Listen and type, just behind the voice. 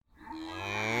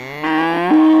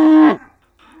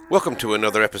Welcome to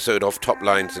another episode of Top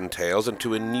Lines and Tales and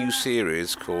to a new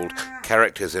series called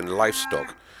Characters in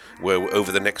Livestock, where over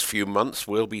the next few months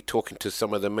we'll be talking to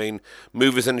some of the main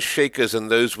movers and shakers and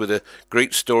those with a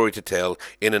great story to tell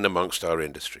in and amongst our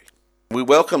industry. We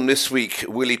welcome this week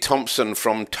Willie Thompson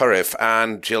from Turriff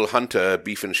and Jill Hunter,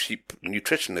 beef and sheep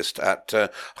nutritionist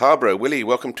at Harborough. Willie,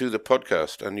 welcome to the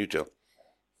podcast, and you, Jill.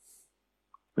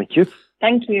 Thank you.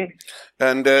 Thank you.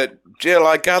 And Jill,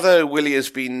 I gather Willie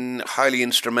has been highly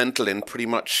instrumental in pretty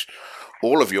much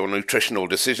all of your nutritional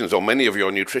decisions, or many of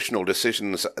your nutritional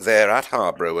decisions there at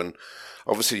Harborough. And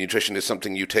obviously nutrition is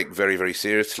something you take very, very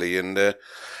seriously. And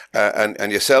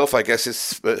yourself, I guess,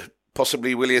 is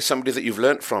possibly, Willie, is somebody that you've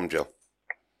learnt from, Jill.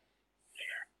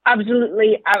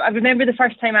 Absolutely. I remember the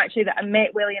first time actually that I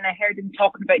met Willie and I heard him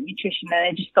talking about nutrition, and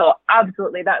I just thought,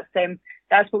 absolutely,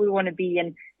 that's what we want to be.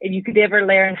 And if you could ever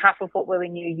learn half of what Willie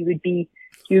knew, you would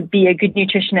be a good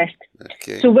nutritionist.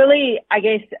 Okay. So Willie, I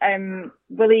guess,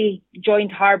 Willie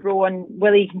joined Harborough, and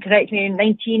Willie can correct me, in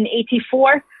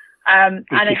 1984. And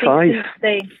I think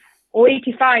since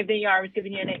 85, there you are, I was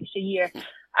giving you an extra year.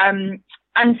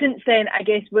 And since then, I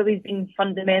guess Willie's been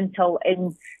fundamental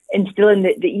in instilling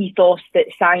the ethos that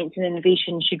science and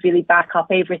innovation should really back up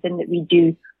everything that we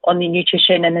do on the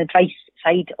nutrition and advice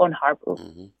side on Harborough.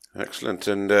 Mm-hmm. Excellent.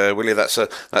 And Willie, that's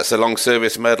a long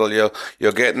service medal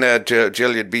you're getting there,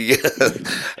 Jill. You'd be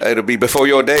it'll be before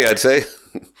your day, I'd say.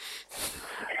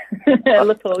 A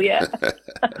little, yeah.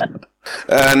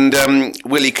 And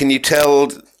Willie, can you tell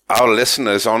our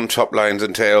listeners on Top Lines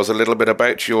and Tales a little bit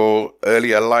about your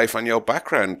earlier life and your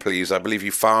background, please? I believe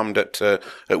you farmed at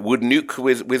Woodnook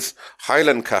with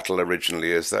Highland cattle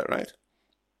originally. Is that right?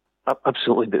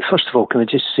 Absolutely. But first of all, can I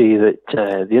just say that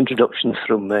the introduction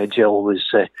from Jill was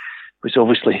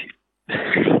obviously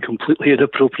completely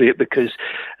inappropriate, because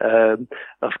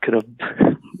I've kind of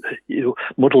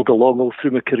muddled along all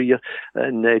through my career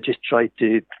and just tried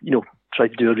to do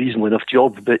a reasonable enough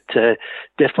job, but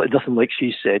definitely nothing like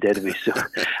she said anyway.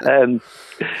 So,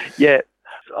 yeah,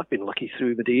 I've been lucky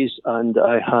through the days, and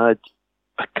I had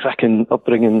a cracking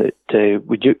upbringing at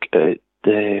Woodnook.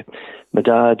 My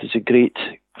dad is a great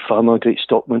farmer, great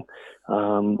stockman,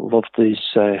 loved his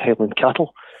Highland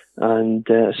cattle, and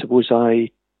I suppose I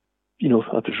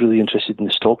was really interested in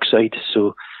the stock side,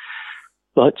 so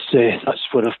that's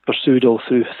what I've pursued all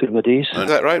through my days. Is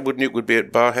that right? Woodnook would be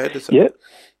at Barhead, is that? Yeah.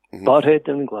 Mm-hmm. Barhead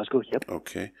down in Glasgow, yep.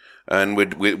 Okay. And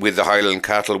with the Highland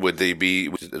cattle, would they be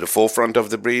at the forefront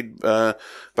of the breed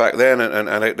back then and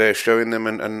out there showing them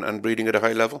and breeding at a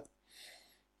high level?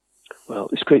 Well,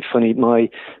 it's quite funny. My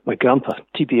grandpa,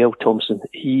 TBL Thompson,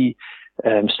 he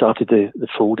started the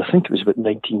fold, I think it was about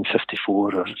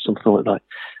 1954 or something like that.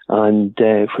 And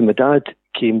when my dad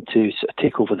came to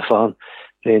take over the farm,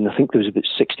 then I think there was about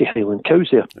 60 Highland cows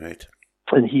there. Right.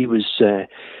 And he was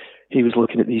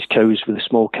looking at these cows with the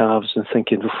small calves and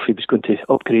thinking he was going to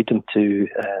upgrade them to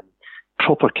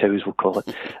proper cows, we'll call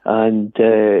it. And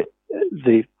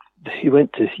he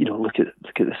went to look at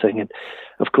the thing, and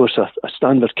of course a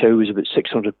standard cow was about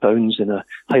 600 pounds, and a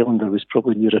Highlander was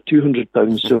probably nearer 200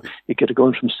 pounds. So he could have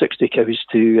gone from 60 cows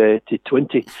to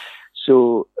 20.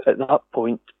 So at that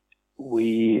point,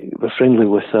 we were friendly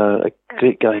with a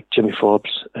great guy, Jimmy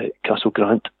Forbes at Castle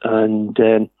Grant, and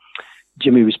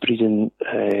Jimmy was breeding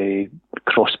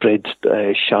crossbred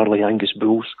Charlie Angus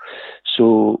bulls.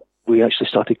 So we actually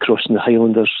started crossing the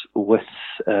Highlanders with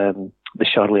the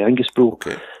Charlie Angus bull.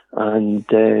 Okay. And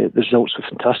the results were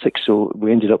fantastic. So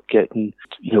we ended up getting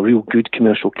real good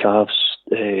commercial calves.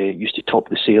 Used to top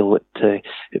the sale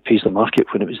at Paisley Market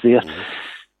when it was there. Mm-hmm.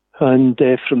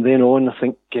 And from then on, I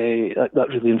think that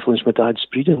really influenced my dad's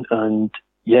breeding. And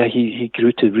yeah, he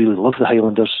grew to really love the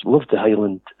Highlanders, loved the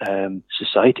Highland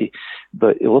society,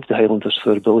 but he loved the Highlanders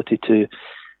for their ability to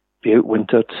be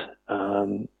outwintered,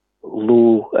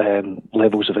 low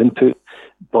levels of input,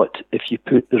 but if you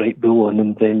put the right bull on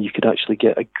them, then you could actually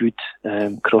get a good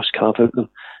cross calf out of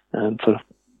them for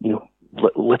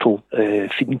little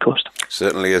feeding cost.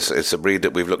 Certainly, it's a breed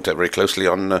that we've looked at very closely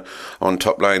on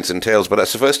Top Lines and Tales, but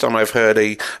that's the first time I've heard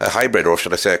a hybrid, or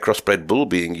should I say a crossbred bull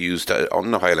being used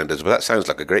on the Highlanders. But that sounds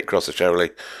like a great cross of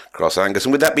Charolais, cross Angus.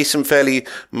 And would that be some fairly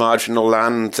marginal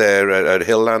land there,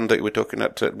 hill land that you were talking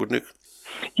at Woodnook?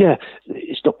 Yeah,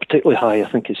 it's not particularly high.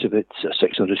 I think it's about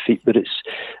 600 feet, but it's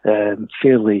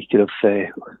fairly kind of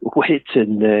wet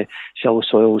and shallow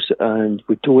soils, and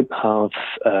we don't have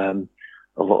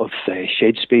a lot of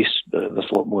shed space. There's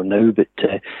a lot more now, but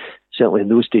certainly in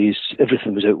those days,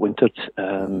 everything was outwintered,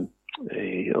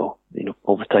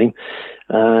 all the time.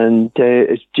 And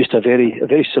it's just a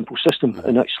very simple system,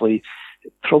 and actually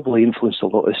probably influenced a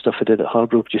lot of the stuff I did at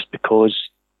Harborough, just because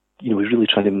was really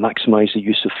trying to maximise the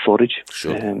use of forage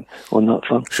on that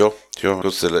farm. Sure.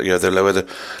 Because the lower the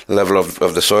level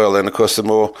of the soil, then of course the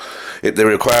more they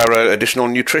require additional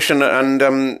nutrition.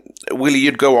 And Willie,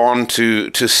 you'd go on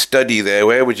to study there.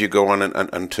 Where would you go on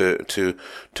and to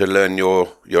learn your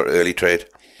early trade?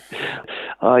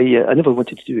 I never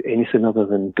wanted to do anything other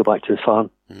than go back to the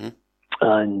farm,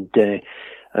 and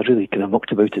I really kind of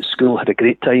mucked about at school, had a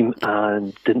great time,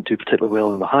 and didn't do particularly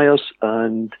well in my hires.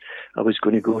 And I was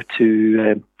going to go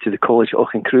to the college at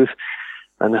Auchincruth.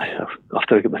 And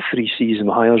after I got my 3 C's in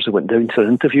my hires, I went down for an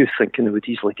interview thinking I would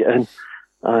easily get in.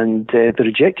 And they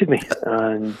rejected me.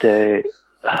 And the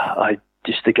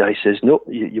guy says, no,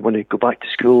 you want to go back to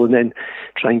school and then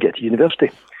try and get to university.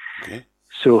 Okay.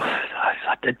 So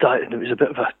I did that, and it was a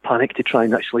bit of a panic to try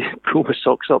and actually pull my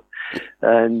socks up.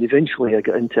 And eventually I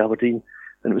got into Aberdeen.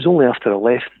 And it was only after I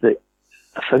left that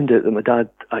I found out that my dad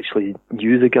actually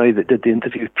knew the guy that did the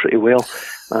interview pretty well,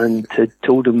 and had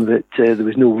told him that there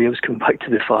was no way I was coming back to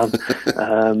the farm,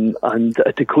 and I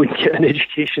had to go and get an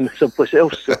education someplace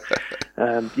else. So,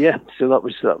 so that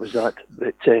was that.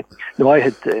 But no, I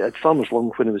had farmer's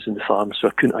lung when I was in the farm, so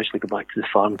I couldn't actually go back to the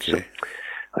farm. Okay. So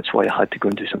that's why I had to go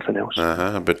and do something else.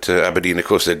 But Aberdeen, of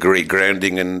course, a great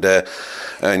grounding, and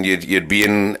you'd be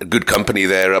in good company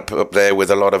there, up there with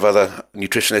a lot of other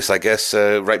nutritionists, I guess,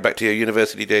 right back to your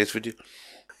university days, would you?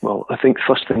 Well, I think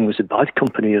first thing was the bad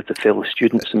company of the fellow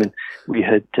students. I mean, we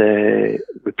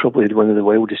probably had one of the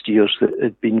wildest years that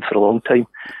had been for a long time,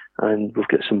 and we've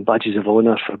got some badges of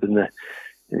honour for being the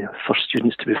first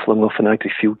students to be flung off an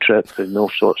agri field trip and all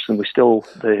sorts. And we still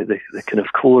the kind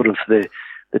of core of the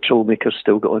troublemakers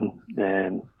still got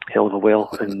on hell of a well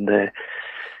and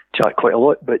chat quite a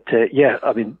lot. But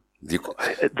I mean,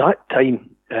 at that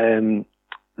time, the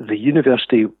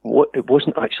university, it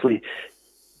wasn't actually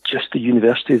just the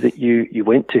university that you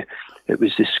went to. It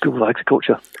was the School of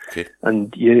Agriculture. Okay.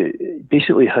 And you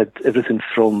basically had everything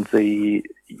from the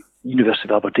University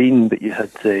of Aberdeen, but you had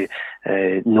the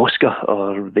NOSCA,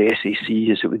 or the SAC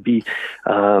as it would be.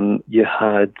 You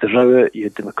had the Rowett, you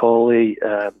had the Macaulay.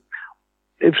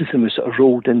 Everything was sort of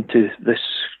rolled into this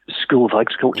School of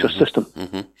Agriculture system.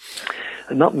 Mm-hmm.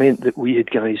 And that meant that we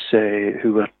had guys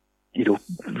who were,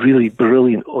 really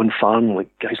brilliant on farm, like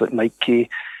guys like Mike Kay.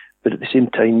 But at the same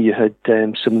time, you had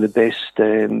some of the best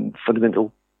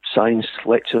fundamental science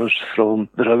lecturers from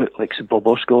the Rowett, like Sir Bob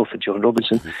Osgoff and John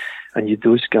Robinson. Mm-hmm. And you had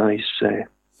those guys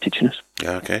teaching us.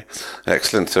 Yeah, okay,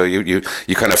 excellent. So you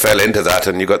kind of fell into that,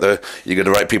 and you got the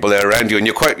right people there around you, and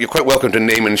you're quite welcome to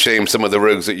name and shame some of the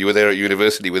rogues that you were there at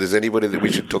university with. Is anybody that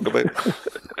we should talk about?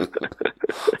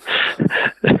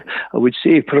 I would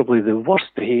say probably the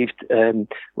worst behaved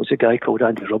was a guy called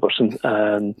Andy Robertson,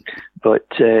 but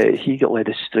he got led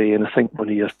astray, and I think one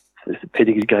of your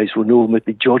pedigree guys will know him would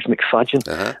be George McFadgen,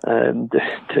 down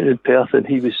in Perth, and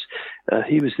he was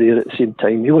there at the same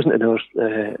time. He wasn't in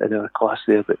our class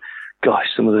there, but gosh,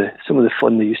 some of the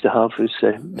fun they used to have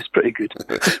was pretty good.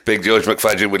 Big George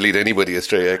McFadgen would lead anybody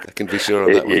astray. I can be sure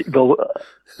on that one. Well,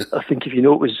 I think if you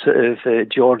know it was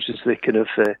George is the kind of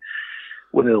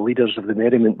one of the leaders of the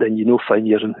merriment, then fine,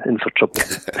 you're in for trouble.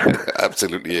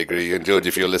 Absolutely agree. And George,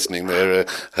 if you're listening there,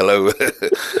 hello.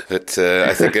 But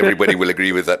I think everybody will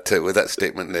agree with that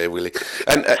statement there, Willie.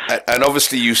 And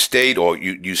obviously you stayed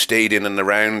in and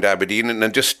around Aberdeen, and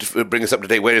then just to bring us up to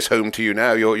date, where is home to you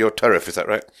now? Your Turriff, is that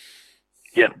right?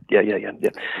 Yeah.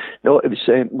 No, it was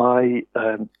my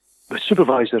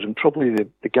supervisor, and probably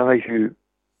the guy who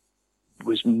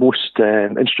was most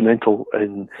instrumental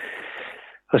in,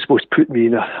 I suppose, put me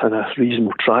in a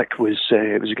reasonable track was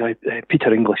a guy,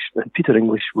 Peter English. And Peter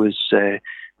English was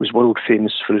world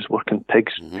famous for his work on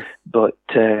pigs, mm-hmm. but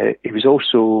he was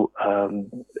also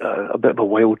a bit of a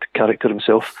wild character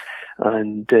himself.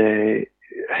 And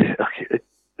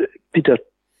Peter,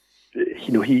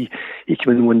 he came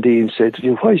in one day and said,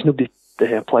 why is nobody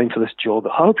applying for this job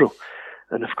at Harborough?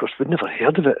 And of course, we'd never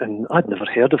heard of it, and I'd never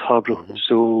heard of Harborough. Mm-hmm.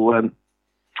 So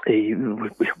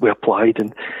we applied,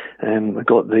 and I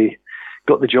got the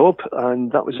job,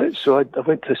 and that was it. So I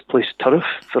went to this place, Turriff,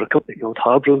 for a company called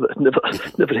Harborough that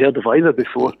I'd never heard of either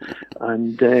before,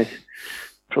 and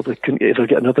probably couldn't ever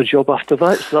get another job after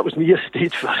that. So that was me. I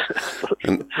stayed for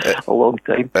a long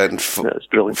time. And that's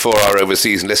brilliant. For our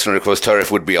overseas listener, of course,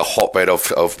 Turriff would be a hotbed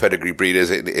of pedigree breeders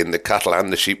in the cattle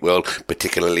and the sheep world,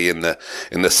 particularly in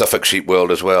the Suffolk sheep world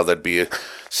as well. There'd be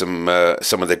some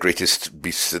of the greatest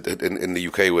beasts in the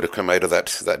UK would have come out of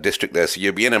that district there. So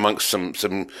you'd be in amongst some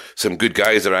good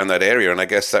guys around that area, and I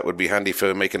guess that would be handy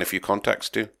for making a few contacts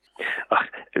too.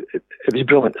 It was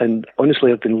brilliant, and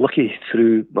honestly, I've been lucky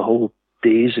through my whole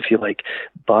days, if you like,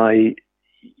 by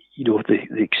the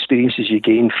experiences you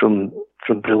gain from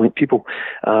brilliant people.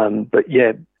 But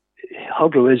yeah,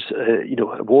 Harborough is,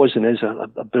 was and is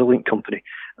a brilliant company,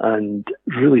 and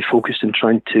really focused on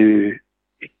trying to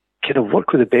kind of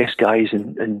work with the best guys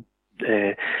and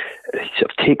sort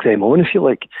of take them on, if you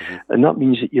like. Mm-hmm. And that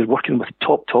means that you're working with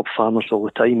top farmers all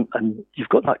the time, and you've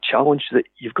got that challenge that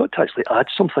you've got to actually add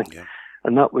something. Yeah.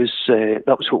 And that was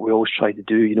what we always tried to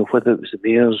do, whether it was the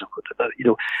mayors,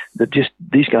 or, they're just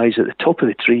these guys at the top of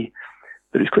the tree.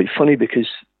 But it's quite funny because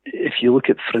if you look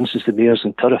at, for instance, the mayors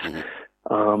in Turriff,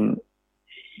 mm-hmm.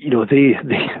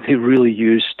 They really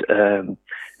used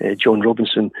John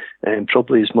Robinson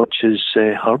probably as much as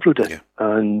Harborough did. Yeah.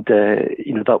 And,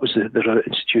 that was the Rowett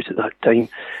Institute at that time,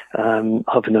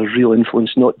 having a real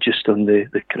influence, not just on the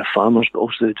kind of farmers, but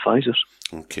also the advisors.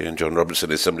 Okay, and John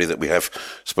Robinson is somebody that we have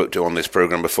spoke to on this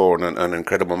programme before, and an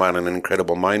incredible man and an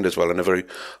incredible mind as well, and a very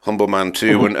humble man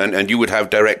too. Mm-hmm. And you would have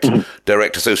direct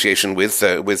association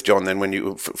with John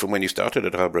then from when you started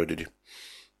at Harborough, did you?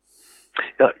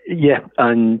 Yeah,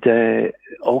 and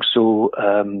also,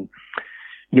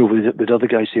 with other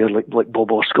guys there like Bob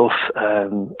Orscoff,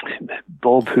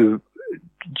 Bob, who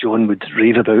John would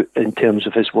rave about in terms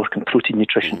of his work in protein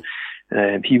nutrition.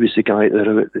 He was the guy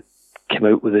that came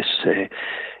out with this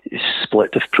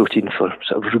split of protein for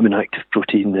sort of rumen-active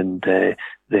protein and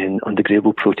then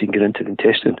undegradable protein get into the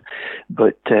intestine.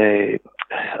 But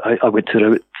I went to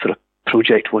Rowett for a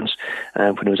project once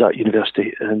when I was at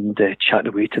university and chatting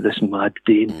away to this mad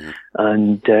Dane,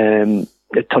 and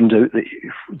it turned out that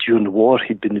during the war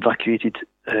he'd been evacuated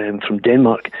from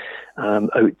Denmark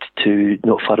out to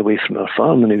not far away from our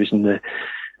farm, and he was in the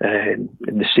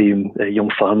same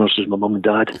young farmers as my mum and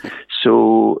dad.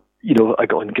 So I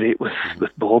got on great with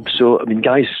Bob. So I mean,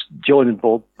 guys, John and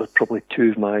Bob were probably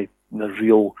two of my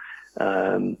real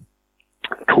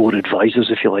core advisors,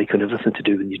 if you like, on everything to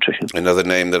do with nutrition. Another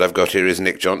name that I've got here is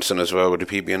Nick Johnson as well. Would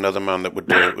he be another man that would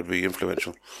be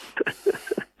influential?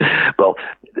 Well,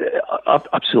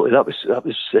 absolutely. That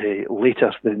was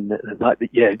later than that. But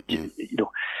yeah,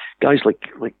 guys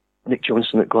like Nick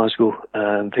Johnson at Glasgow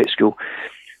Vet School.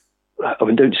 I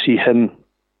went down to see him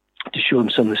to show him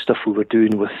some of the stuff we were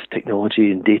doing with technology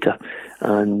and data,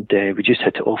 and we just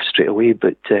hit it off straight away.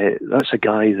 But that's a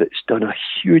guy that's done a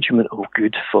huge amount of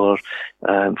good for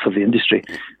the industry,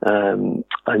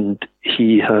 and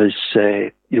he has.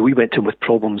 We went to him with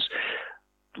problems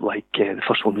like the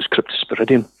first one was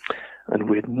Cryptosporidium, and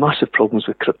we had massive problems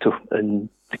with crypto and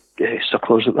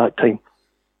sucklers at that time.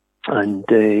 And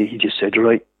he just said,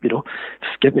 right,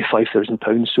 give me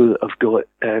 £5,000 so that I've got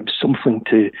something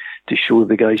to show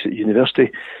the guys at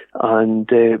university, and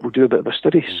we'll do a bit of a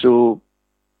study. So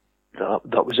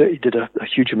that was it. He did a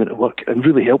huge amount of work and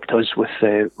really helped us with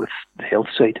the health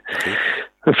side. Okay.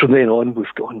 And from then on,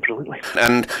 we've gone brilliantly.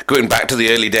 And going back to the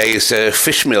early days,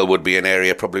 fish meal would be an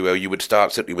area probably where you would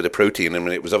start, certainly with the protein. I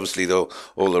mean, it was obviously all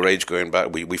the rage going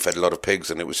back. We fed a lot of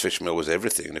pigs, and it was fish meal was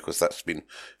everything. And of course, that's been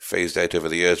phased out over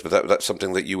the years. But that's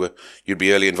something that you'd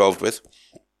be early involved with.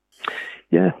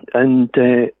 Yeah, and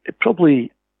it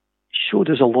probably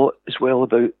showed us a lot as well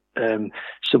about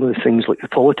some of the things like the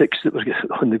politics that were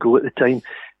on the go at the time,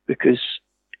 because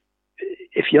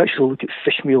if you actually look at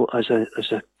fish meal as a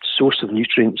source of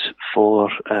nutrients for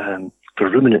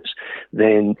ruminants,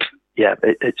 then yeah,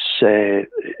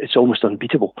 it's almost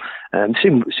unbeatable.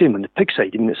 Same on the pig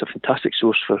side. I mean, it's a fantastic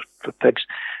source for pigs,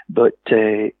 but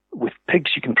with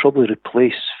pigs you can probably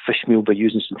replace fish meal by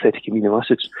using synthetic amino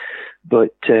acids.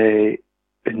 But in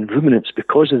ruminants,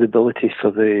 because of the ability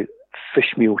for the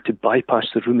fish meal to bypass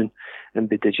the rumen and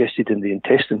be digested in the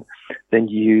intestine, then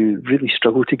you really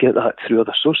struggle to get that through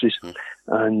other sources.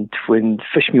 And when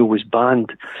fish meal was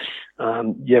banned,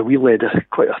 we led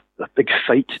quite a big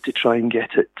fight to try and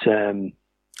get it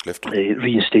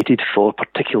reinstated for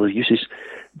particular uses.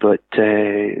 But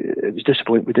it was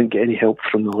disappointing we didn't get any help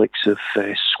from the likes of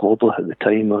Squabble at the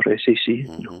time or SAC.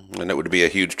 And it would be a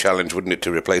huge challenge, wouldn't it,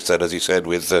 to replace that, as you said,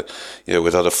 with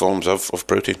other forms of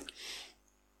protein?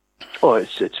 Oh,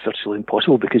 it's virtually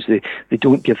impossible because they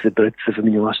don't give the breadth of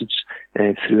amino acids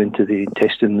through into the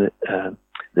intestine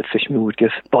that fish meal would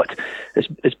give. But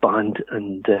it's banned,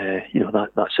 and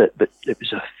that's it. But it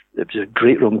was a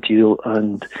great raw material,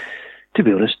 and to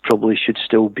be honest, probably should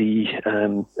still be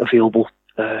available.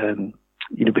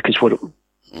 Because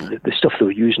the stuff they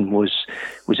were using was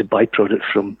a byproduct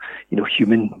from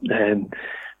human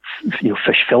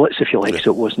fish fillets, if you like.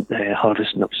 So it wasn't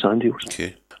harvesting up sand eels.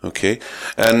 Okay. Okay,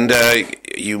 and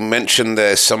you mentioned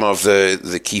there some of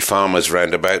the key farmers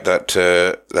round about that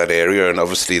area, and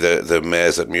obviously the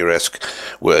mares at Muresk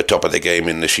were top of the game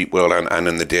in the sheep world and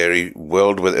in the dairy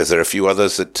world. Is there a few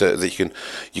others that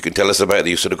you can tell us about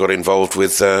that you sort of got involved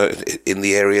with in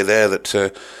the area there that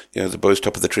the bows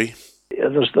top of the tree? Yeah,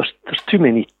 there's too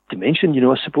many to mention.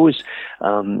 I suppose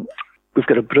we've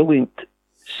got a brilliant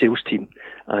sales team,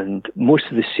 and most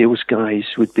of the sales guys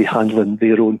would be handling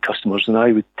their own customers, and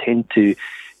I would tend to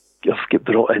get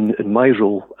brought in my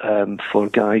role for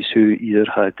guys who either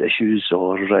had issues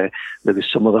or there was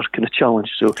some other kind of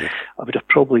challenge. So I would have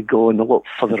probably gone a lot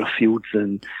further afield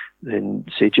than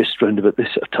say just round about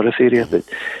this sort of turf area. But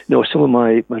no, some of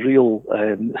my real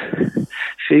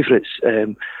favourites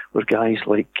were guys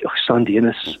like Sandy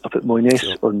Innes up at Moyness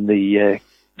on the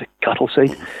cattle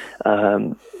side.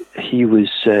 He was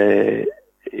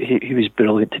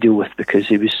brilliant to deal with because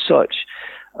he was such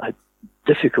a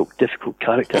difficult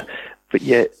character, but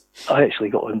yet I actually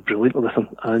got on brilliantly with him,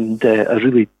 and I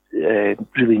really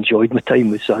enjoyed my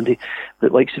time with Sandy.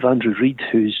 But likes of Andrew Reid,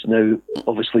 who's now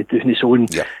obviously doing his own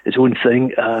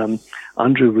thing.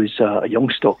 Andrew was a young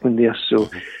stockman there, so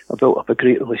I built up a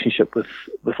great relationship with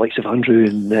likes of Andrew,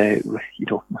 and we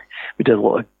did a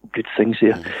lot of good things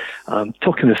there.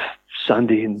 Talking of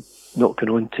Sandy and not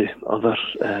going on to other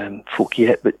folk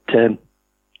yet, but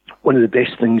one of the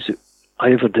best things that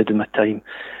I ever did in my time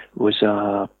was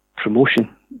a promotion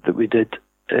that we did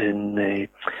in the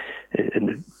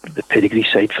pedigree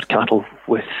side for cattle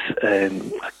with a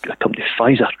company,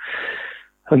 Pfizer.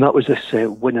 And that was this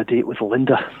Win a Date with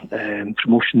Linda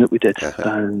promotion that we did.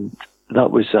 And that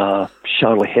was a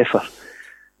Charlie heifer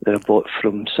that I bought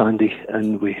from Sandy,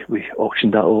 and we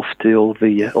auctioned that off to all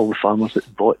the farmers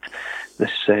that bought this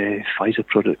Pfizer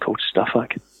product called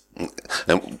Staffag.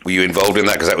 And were you involved in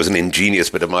that? Because that was an ingenious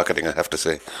bit of marketing, I have to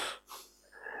say.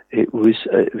 It was.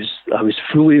 I was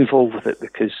fully involved with it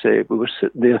because we were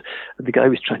sitting there, and the guy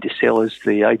was trying to sell us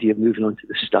the idea of moving on to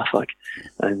the Staffag,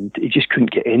 and he just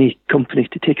couldn't get any company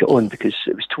to take it on because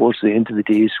it was towards the end of the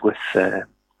days with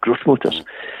Growth Motors.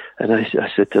 And I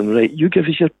said to him, right, you give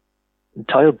us your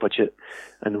entire budget,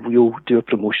 and we'll do a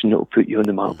promotion that will put you on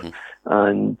the map.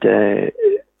 And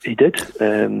he did.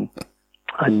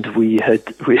 And we had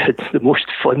the most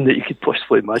fun that you could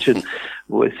possibly imagine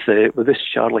with this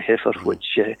Charlie heifer,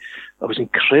 which I was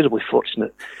incredibly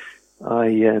fortunate.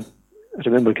 I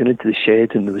remember going into the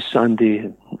shed, and there was Sandy,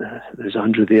 and there was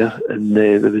Andrew there, and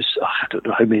there was, I don't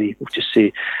know how many, we'll just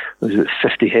say there was about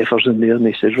 50 heifers in there, and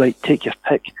they said, right, take your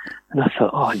pick. And I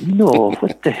thought, oh no,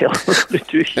 what the hell am I going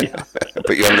to do here?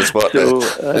 Put you on the spot. So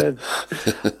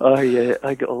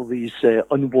I got all these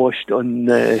unwashed,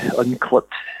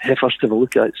 unclipped heifers to have a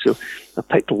look at. So I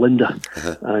picked Linda,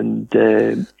 and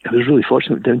I was really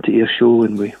fortunate down to Ayr Show,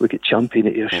 and we got champion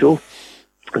at Ayr Show,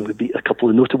 and we beat a couple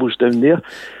of notables down there.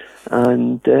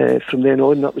 And from then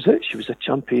on, that was it. She was a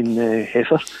champion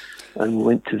heifer, and we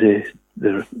went to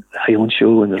the Highland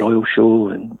Show and the Royal Show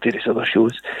and various other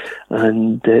shows,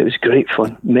 and it was great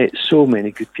fun. Met so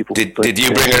many good people. Did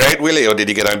you bring her out, Willie, or did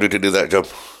you get Andrew to do that job?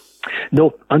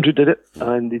 No, Andrew did it,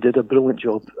 and he did a brilliant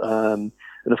job. And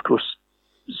of course,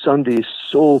 Sandy is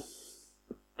so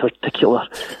particular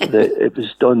that it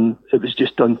was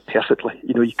just done perfectly.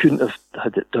 You couldn't have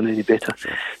had it done any better.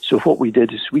 So what we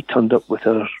did is we turned up with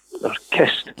our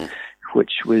kist,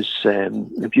 which was a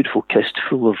beautiful kist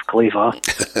full of Gleva,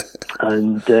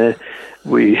 and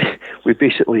we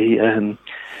basically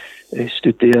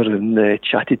stood there and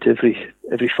chatted to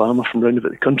every farmer from round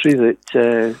about the country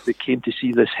that came to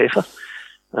see this heifer.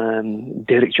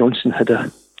 Derek Johnson had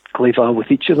a Gleva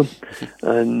with each of them,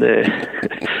 and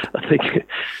I think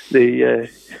the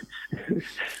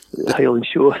Highland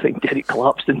Show, I think Derek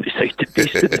collapsed in beside the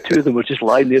beast, and the two of them were just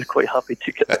lying there quite happy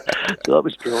together. So that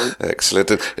was brilliant.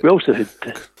 Excellent. We also had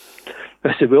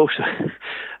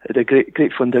a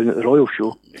great fun down at the Royal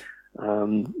Show,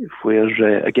 where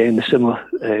again the similar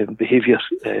behaviour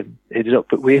ended up,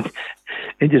 but we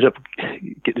ended up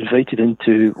getting invited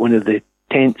into one of the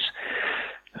tents,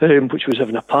 which was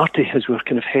having a party as we were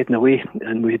kind of heading away,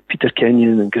 and we had Peter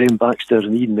Kenyon and Graham Baxter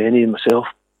and Ian Menny and myself,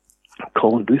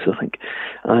 Colin Booth, I think,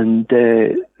 and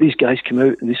these guys came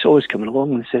out and they saw us coming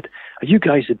along and they said, "Are you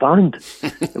guys the band?"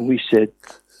 And we said,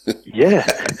 "Yeah."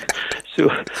 So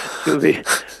they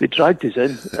dragged us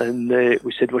in, and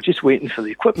we said, "We're just waiting for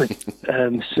the equipment."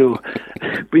 So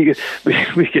we get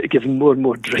given more and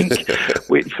more drink,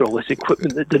 waiting for all this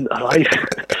equipment that didn't arrive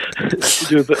to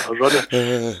do a bit of a runner.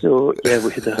 So yeah,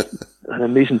 we had an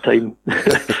amazing time.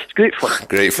 It's great fun.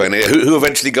 Great fun. Who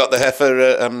eventually got the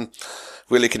heifer?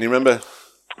 Willie, can you remember?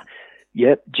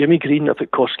 Yeah, Jimmy Green up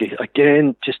at Korsky.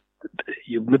 Again, just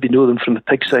you maybe know them from the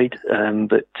pig side,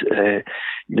 but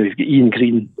you've got Ian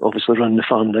Green obviously running the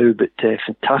farm now, but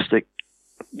fantastic,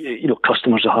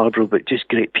 customers of Harborough, but just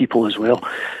great people as well.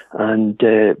 And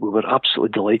we were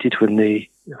absolutely delighted when they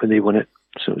won it.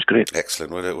 So it was great.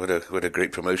 Excellent. What a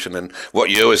great promotion. And what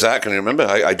year was that? Can you remember?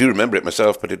 I do remember it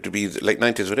myself, but it would be late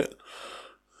 90s, would it?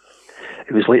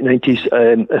 It was late 90s.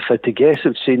 If I had to guess, I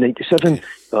would say 97. Okay.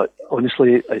 But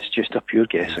honestly, it's just a pure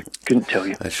guess. I couldn't tell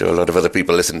you. I'm sure a lot of other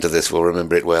people listening to this will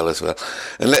remember it well as well.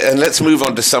 And let's move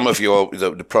on to some of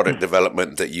the product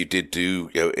development that you did do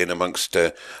in amongst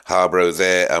Harborough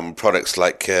there. Products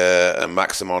like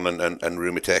Maximon and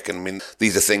Rumitech. And I mean,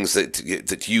 these are things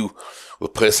that you were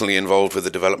personally involved with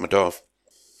the development of.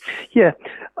 Yeah.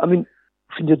 I mean,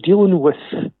 when you're dealing with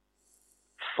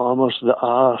farmers that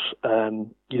are,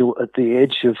 at the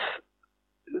edge of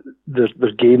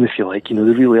their game, if you like, they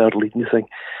really are leading the thing.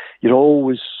 You're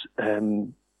always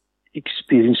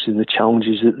experiencing the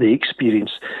challenges that they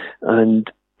experience,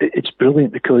 and it's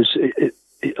brilliant because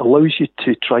it allows you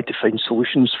to try to find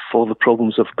solutions for the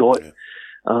problems they've got.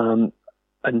 Yeah.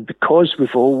 And because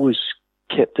we've always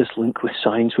kept this link with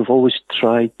science, we've always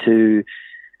tried to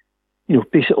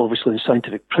base it obviously on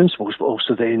scientific principles, but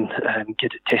also then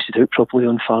get it tested out properly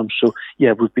on farms. So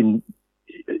yeah, we've been,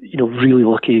 really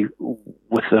lucky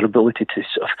with our ability to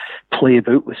sort of play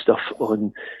about with stuff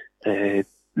on,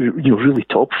 really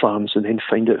top farms and then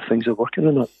find out if things are working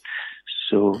or not.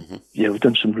 So yeah, we've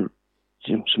done some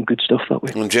good stuff that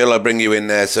way. And Jill, I'll bring you in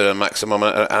there. So Maximum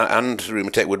and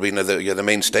Rumitech would be the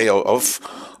mainstay of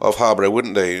Harborough,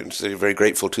 wouldn't they? So you're very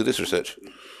grateful to this research.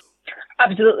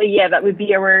 Absolutely, yeah. That would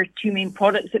be our two main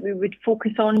products that we would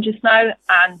focus on just now.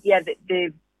 And yeah,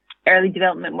 the early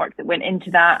development work that went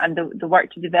into that and the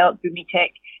work to develop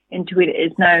Rumitech into where it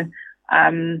is now.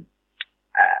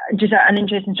 Just an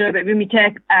interesting story about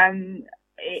Rumitech.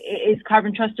 It is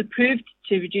Carbon Trust approved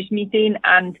to reduce methane.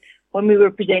 And when we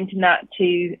were presenting that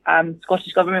to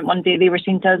Scottish Government one day, they were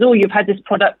saying to us, "Oh, you've had this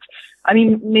product." I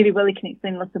mean, maybe Willie can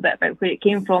explain a little bit about where it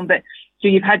came from, but so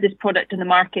you've had this product in the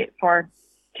market for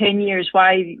 10 years,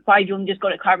 why have you only just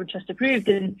got it Carbon Trust approved?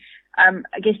 And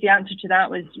I guess the answer to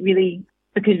that was really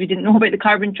because we didn't know about the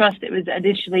Carbon Trust. It was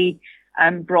initially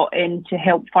brought in to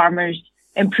help farmers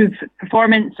improve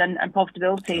performance and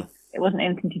profitability. It wasn't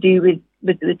anything to do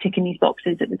with the ticking these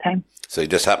boxes at the time. So you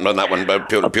just happened on that one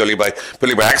purely by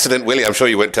accident, Willie. I'm sure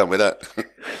you won't tell me that.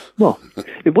 No,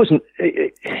 it wasn't.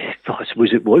 I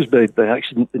suppose it was by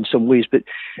accident in some ways, but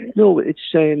no, it's.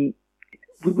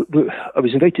 I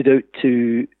was invited out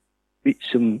to meet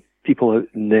some people out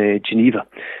in Geneva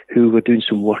who were doing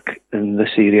some work in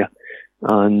this area,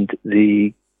 and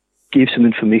they gave some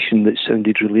information that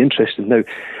sounded really interesting. Now,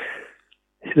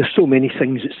 there's so many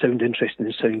things that sound interesting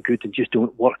and sound good and just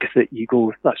don't work that you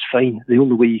go, that's fine. The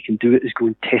only way you can do it is go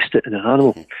and test it in an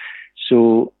animal.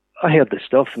 So I heard this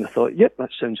stuff and I thought, yep, that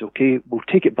sounds okay. We'll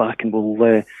take it back and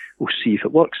we'll see if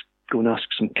it works. Go and ask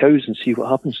some cows and see what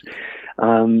happens.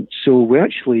 So we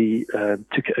actually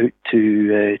took it out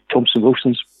to Thompson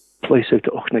Wilson's place out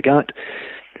at Auchnagat,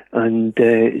 and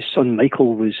his son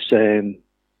Michael was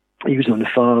he was on the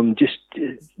farm, just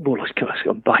more or less kind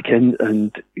of back in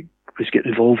and was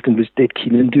getting involved and was dead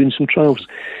keen in doing some trials.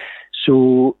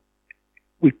 So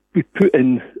we put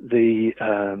in the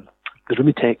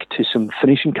Rumitech to some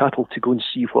finishing cattle to go and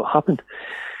see what happened.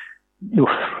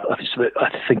 I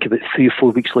think about 3 or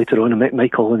 4 weeks later on, I met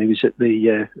Michael and he was at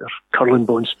the Curling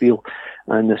Bonspiel,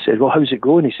 and I said, "Well, how's it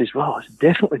going?" He says, "Well, it's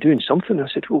definitely doing something." I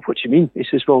said, "Well, what do you mean?" He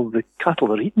says, "Well, the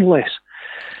cattle are eating less."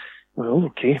 Well,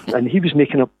 okay. And he was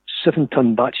making up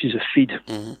 7-ton batches of feed,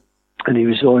 and he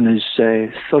was on his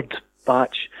third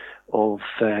batch of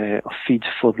feed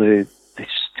for the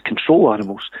control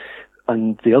animals,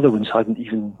 and the other ones hadn't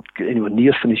even got anywhere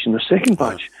near finishing their second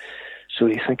batch. So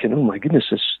you're thinking, oh my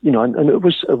goodness, and it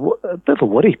was a bit of a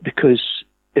worry, because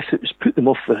if it was put them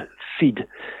off the feed,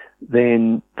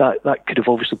 then that could have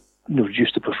obviously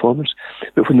reduced the performance.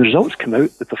 But when the results came out,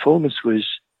 the performance was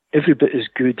every bit as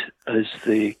good as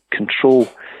the control,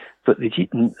 but they'd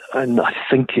eaten, and I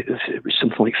think it was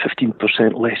something like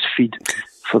 15% less feed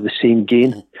for the same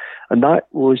gain. And that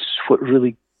was what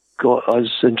really got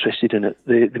us interested in it.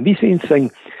 The methane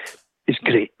thing is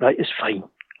great, right? It's fine.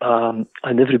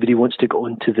 And everybody wants to go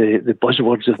on to the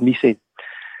buzzwords of methane.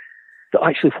 But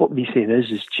actually what methane is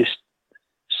just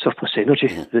surplus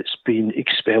energy that's been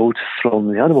expelled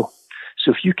from the animal.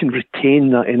 So if you can retain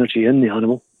that energy in the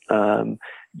animal,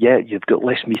 you've got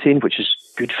less methane, which is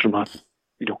good from a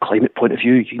climate point of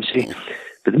view, you can say.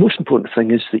 But the most important thing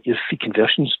is that your feed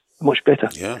conversion's much better.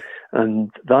 Yeah.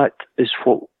 And that is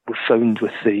what we've found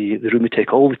with the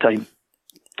Rumitech all the time,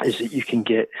 is that you can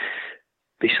get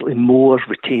basically more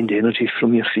retained energy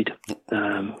from your feed.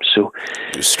 So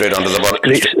straight onto the bottom.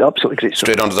 Great, absolutely great.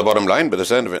 Straight onto the bottom line by the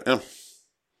sound of it. Yeah.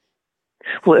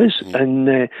 Well, it is, and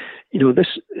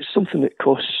this is something that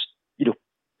costs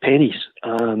pennies,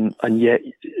 and yet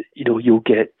you'll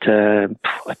get a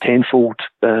tenfold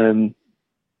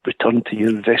return to your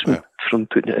investment from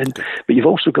putting it in. Okay. But you've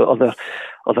also got other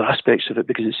aspects of it,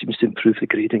 because it seems to improve the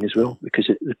grading as well, because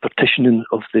the partitioning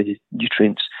of the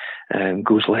nutrients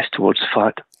goes less towards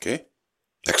fat. Okay.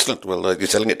 Excellent. Well, you're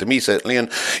selling it to me, certainly.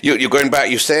 And you're going back.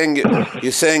 You're saying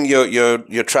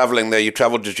you're traveling there. You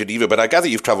travelled to Geneva, but I gather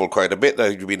you've travelled quite a bit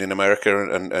there. You've been in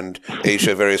America and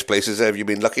Asia, various places there. Have you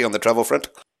been lucky on the travel front?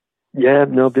 Yeah,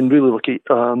 no, I've been really lucky.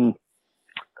 I've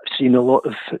seen a lot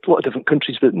of different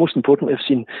countries, but most importantly, I've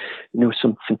seen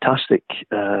some fantastic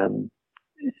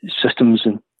systems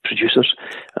and producers.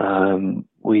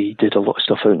 We did a lot of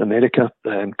stuff out in America.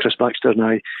 Chris Baxter and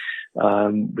I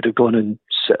would have gone and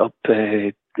set up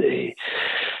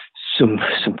some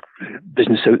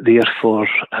business out there for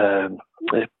a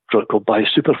product called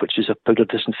BioSuper, which is a powder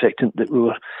disinfectant that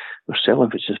we're selling,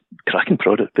 which is a cracking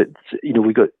product. But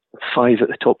we got 5 at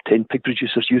the top 10 pig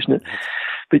producers using it.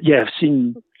 But yeah, I've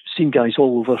seen guys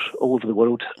all over the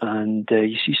world, and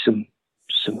you see some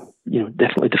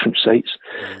definitely different sites.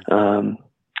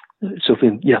 So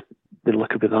been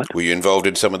lucky with that. Were you involved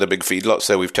in some of the big feedlots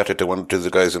there? We've chatted to one or two of the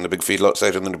guys in the big feedlots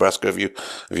out in Nebraska. Have you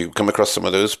come across some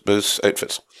of those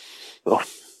outfits? Oh,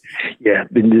 yeah.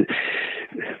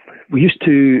 We used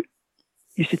to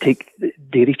take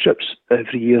dairy trips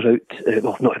every year out.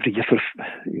 Well, not every year.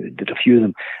 Did a few of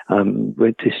them.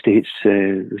 Went to the States.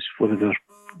 Was one of their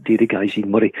dairy guys, Ian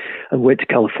Murray, and went to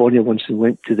California once and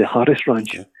went to the Harris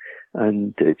Ranch. Yeah.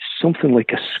 And it's something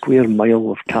like a square mile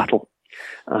of cattle.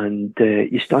 And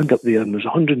you stand up there and there's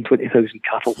 120,000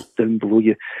 cattle down below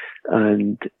you,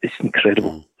 and it's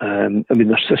incredible.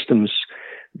 Their systems,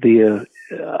 they're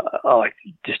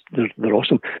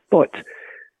awesome, but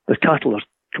the cattle are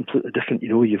completely different.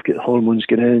 You've got hormones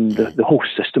going in, the whole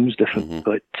system's different,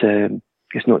 but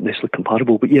it's not necessarily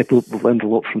comparable. But yeah, we've learned a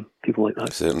lot from people like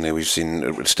that. Certainly, we've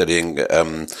seen studying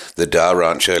the Dar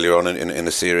Ranch earlier on in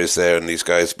a series there, and these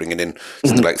guys bringing in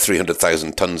something like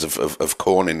 300,000 tons of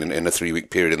corn in a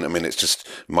 3-week period. And it's just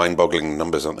mind-boggling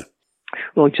numbers, aren't they?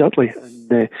 Well, exactly.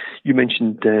 And you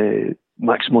mentioned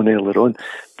Maximum earlier on,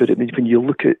 but when you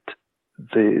look at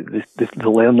the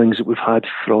learnings that we've had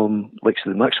from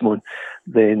the Maximum,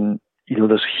 then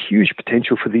there's huge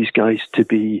potential for these guys to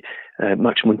be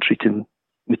maximum treating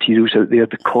materials out there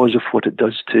because of what it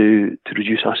does to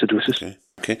reduce acidosis.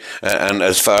 Okay. And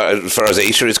as far as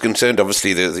Asia is concerned,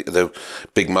 obviously the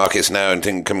big markets now and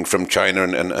things coming from China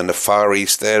and the Far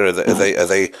East there, are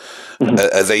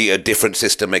they a different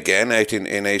system again out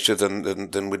in Asia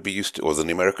than would be used to, or than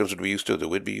the Americans would be used to, or they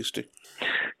would be used to?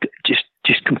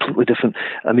 Just completely different.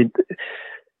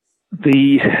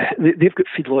 They've got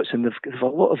feedlots, and they've a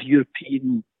lot of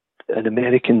European and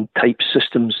American type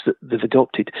systems that they've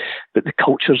adopted, but the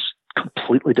culture's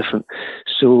completely different.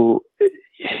 So,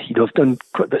 I've done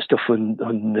quite a bit of stuff on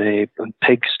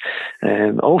pigs.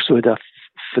 I also had a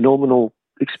phenomenal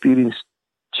experience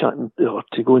chatting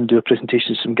to go and do a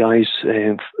presentation to some guys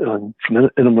from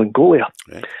Inner Mongolia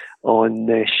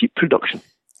on sheep production.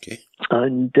 Okay.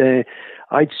 And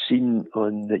I'd seen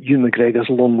on Ewan McGregor's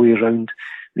Long Way Around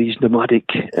these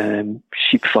nomadic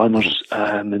sheep farmers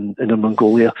in Inner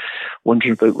Mongolia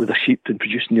wandering about with their sheep and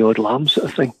producing the odd lamb sort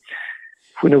of thing.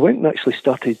 When I went and actually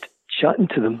started chatting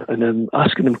to them and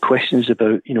asking them questions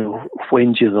about,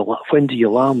 when do you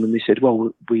lamb? And they said,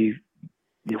 well, we,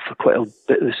 for quite a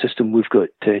bit of the system, we've got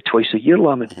twice a year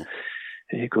lambing. Mm-hmm.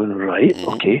 And you're going, right,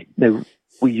 okay. Now,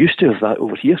 we used to have that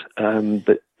over here,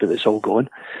 but it's all gone.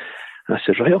 And I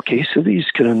said, right, okay, so these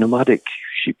kind of nomadic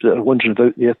sheep that are wandering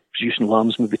about there producing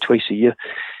lambs maybe twice a year,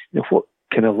 what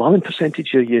kind of lambing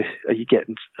percentage are you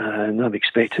getting? And I'm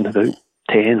expecting about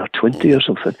 10 or 20 or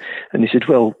something. And they said,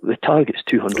 well, the target's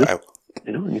 200. Wow.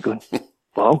 And you're going,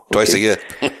 wow. Okay. Twice a year.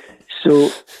 So,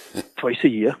 twice a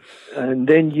year. And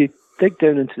then you dig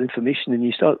down into the information and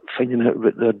you start finding out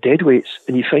about their dead weights,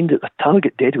 and you find that the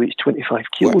target dead weight is 25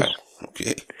 kilos. Wow.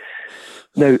 Okay.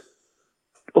 Now,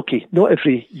 okay, not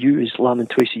every ewe is lambing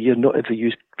twice a year, not every ewe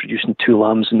is producing 2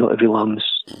 lambs, and not every lamb's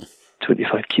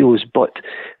 25 kilos, but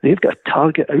they've got a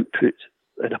target output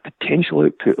and a potential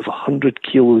output of 100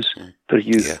 kilos per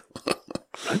ewe. Yeah.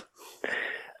 Right?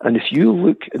 And if you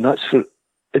look, and that's for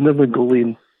Inner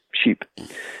Mongolian sheep,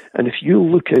 and if you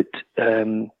look at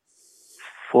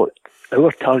what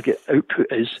our target output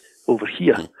is over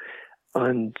here,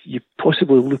 and you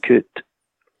possibly look at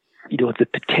the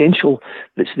potential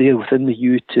that's there within the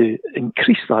ewe to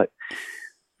increase that,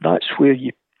 that's where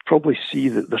you probably see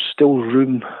that there's still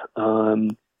room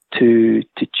to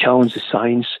challenge the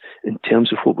science in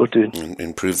terms of what we're doing.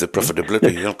 Improve the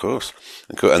profitability, of course.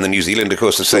 And then New Zealand, of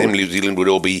course, the same. New Zealand would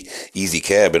all be easy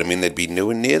care, but I mean, they'd be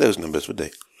nowhere near those numbers, would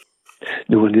they?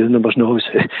 Nowhere near the numbers. No, I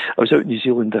was out in New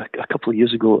Zealand a couple of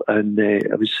years ago, and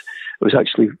I was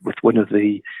actually with one of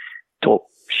the top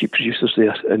sheep producers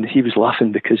there, and he was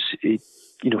laughing because he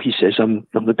says, I'm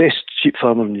the best sheep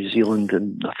farmer in New Zealand,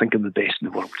 and I think I'm the best in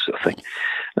the world, sort of thing.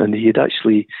 And he had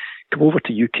actually come over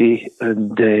to UK,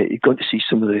 and he'd gone to see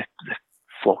some of the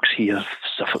flocks here,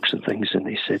 Suffolks and things, and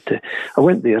he said, I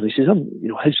went there, and he says,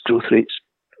 his growth rates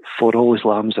for all his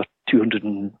lambs are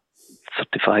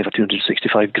 235 or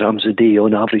 265 grams a day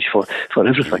on average for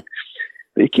everything.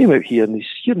 But he came out here and he's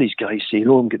hearing these guys saying,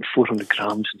 I'm getting 400 grams,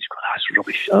 and he's going, that's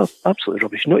rubbish, absolutely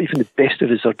rubbish. Not even the best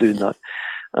of us are doing that.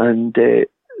 And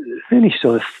then he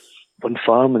saw one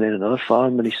farm and then another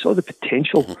farm, and he saw the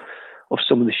potential of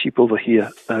some of the sheep over here,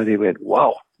 and he went,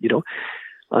 wow,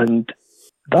 and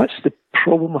that's the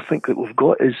problem I think that we've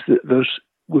got, is that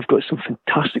we've got some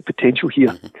fantastic potential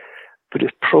here, but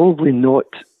it's probably not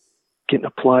getting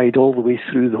applied all the way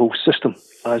through the whole system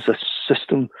as a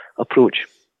system approach.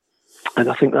 And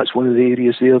I think that's one of the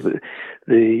areas there that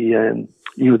the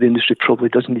industry probably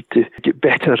does need to get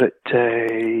better at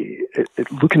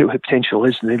looking at what potential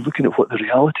is, and then looking at what the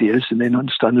reality is, and then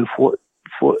understanding what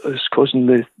is causing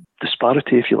the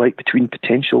disparity, if you like, between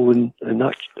potential and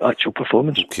actual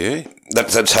performance. Okay,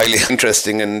 that's highly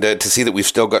interesting, and to see that we've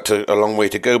still got a long way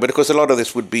to go. But of course, a lot of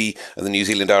this would be, and the New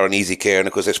Zealand are on easy care, and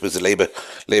of course, I suppose the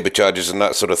labour charges and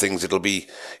that sort of things. It'll be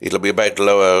about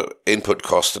lower input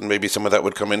costs, and maybe some of that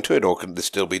would come into it, or can this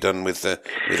still be done with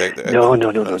No.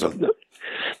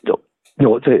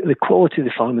 No, the quality of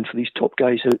the farming for these top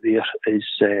guys out there is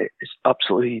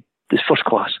absolutely first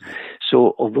class.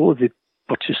 So although they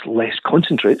purchase less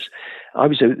concentrates, I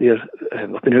was out there,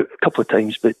 I've been out a couple of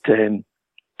times, but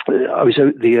I was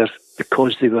out there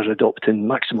because they were adopting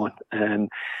Maximon,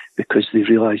 because they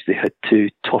realised they had to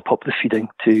top up the feeding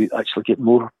to actually get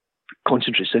more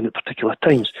concentrates in at particular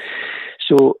times.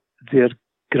 So their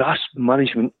grass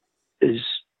management is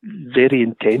very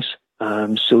intense.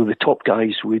 So the top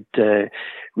guys would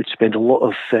spend a lot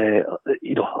of, a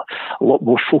lot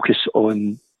more focus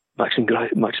on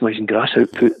maximising grass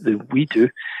output than we do,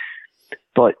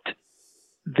 but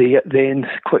they then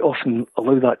quite often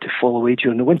allow that to fall away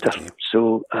during the winter.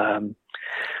 So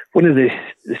one of the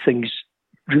things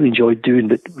I really enjoyed doing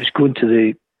was going to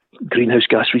the Greenhouse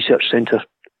Gas Research Centre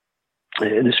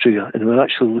in Australia, and we were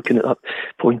actually looking at that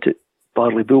point at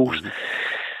Barley Bulls.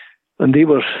 And they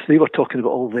were talking about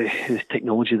all the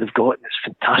technology they've got, and it's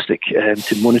fantastic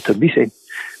to monitor methane.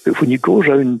 But when you go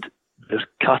around their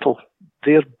cattle,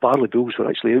 their Barley Bulls were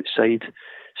actually outside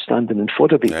standing in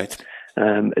fodder bait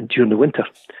and during the winter.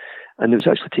 And it was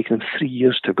actually taking them 3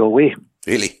 years to go away.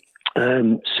 Really?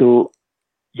 So,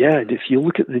 yeah, if you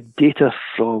look at the data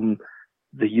from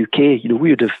the UK,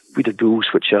 we'd have bulls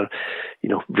which are,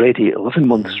 ready at 11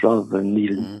 months rather than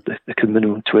even the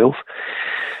minimum 12.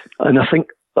 And I think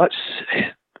that's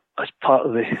part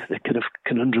of the kind of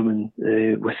conundrum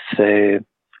with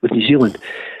New Zealand.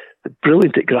 They're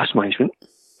brilliant at grass management.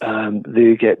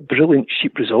 They get brilliant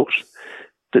sheep results,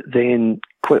 but then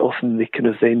quite often they kind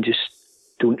of then just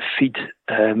don't feed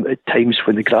at times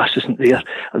when the grass isn't there,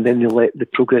 and then they let the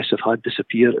progress they've had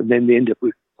disappear, and then they end up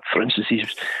with, for instance,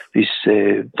 these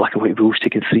black and white bulls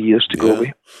taking 3 years to go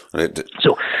away.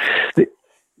 So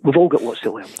we've all got lots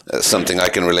to learn. That's something I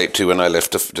can relate to. When I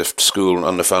left school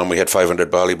on the farm, we had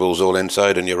 500 barley bulls all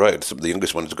inside, and you're right, the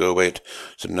youngest ones go away at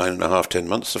 9.5, 10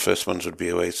 months. The first ones would be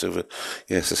away. So,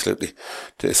 yes, absolutely.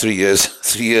 3 years.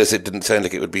 3 years, it didn't sound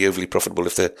like it would be overly profitable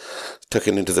if they're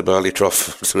tucking into the barley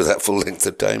trough through that full length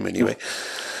of time anyway.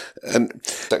 And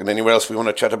anywhere else we want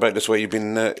to chat about this, where you've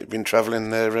been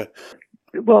travelling there?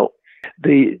 Well,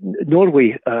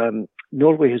 Norway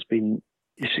has been...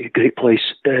 It's a great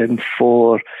place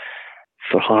for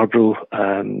Harbro,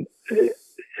 and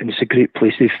it's a great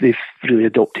place. They've really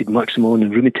adopted Maximon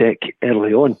and Rumitech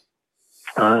early on.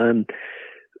 And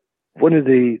one of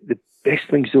the best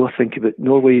things, though, I think about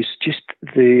Norway is just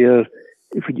when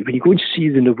you go and see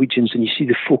the Norwegians and you see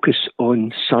the focus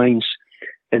on science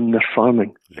in their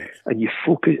farming, and you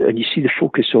see the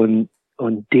focus on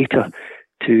data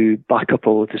to back up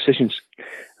all the decisions.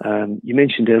 You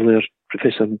mentioned earlier,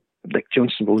 Professor Nick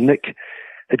Johnson. Well, Nick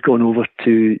had gone over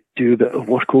to do a bit of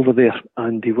work over there,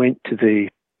 and he went to the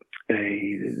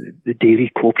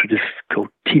dairy cooperative called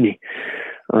Tine,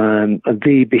 and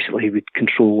they basically would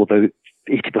control about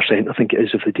 80%, I think it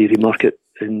is, of the dairy market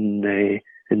in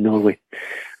Norway.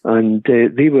 And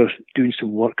they were doing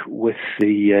some work with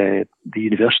the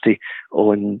university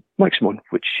on Maximon,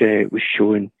 which was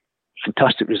showing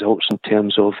fantastic results in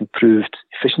terms of improved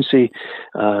efficiency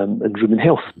and rumen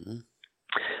health. Mm-hmm.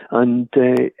 And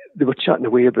they were chatting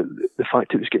away about the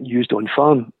fact it was getting used on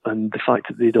farm and the fact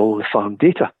that they had all the farm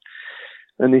data.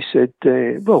 And they said,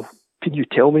 well, can you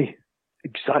tell me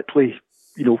exactly,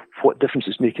 what difference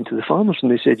it's making to the farmers?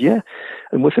 And they said, yeah.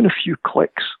 And within a few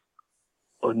clicks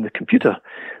on the computer,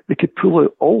 they could pull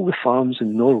out all the farms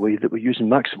in Norway that were using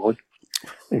Maximon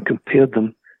and compared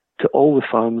them to all the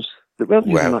farms that weren't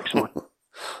using Maximon.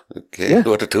 Okay, yeah.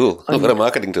 What a tool. What a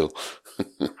marketing tool.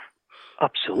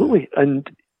 Absolutely. And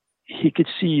he could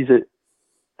see that,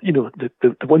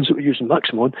 the ones that were using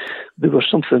Maximon, there were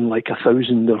something like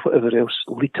 1,000 or whatever else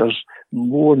litres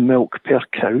more milk per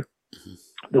cow. Mm-hmm.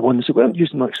 The ones that weren't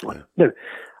using Maximon. Yeah. Now,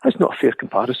 that's not a fair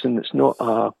comparison. It's not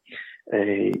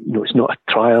it's not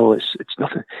a trial. It's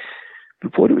nothing.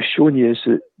 But what it was showing you is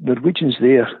that Norwegians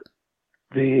there,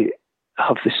 they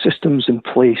have the systems in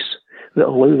place that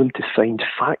allow them to find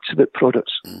facts about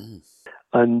products. Mm.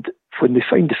 And when they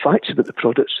find the facts about the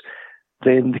products,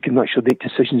 then they can actually make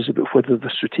decisions about whether they're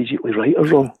strategically right or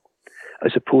wrong,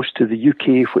 as opposed to the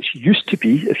UK, which used to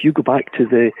be, if you go back to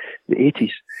the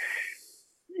 80s,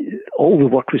 all the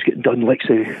work was getting done, like,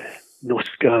 say,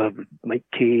 Noska, Mike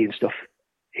Kay and stuff.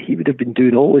 He would have been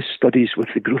doing all his studies with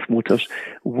the growth motors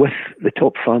with the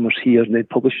top farmers here and then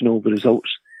publishing all the results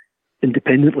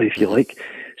independently, if you like.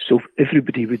 So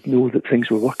everybody would know that things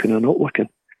were working or not working.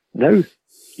 Now,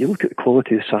 you look at the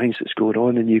quality of the science that's going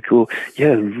on and you go, yeah,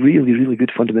 really, really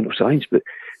good fundamental science, but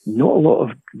not a lot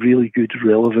of really good,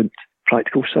 relevant,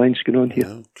 practical science going on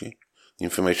here. Okay.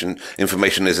 Information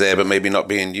is there, but maybe not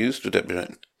being used. Would that be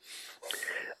right?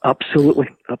 Absolutely.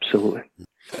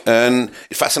 And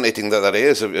it's fascinating that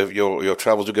is of your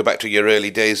travels. We go back to your early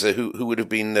days. Who would have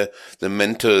been the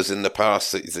mentors in the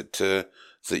past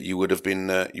that you would have been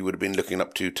looking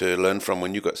up to learn from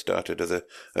when you got started? Are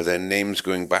there names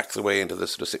going back the way into the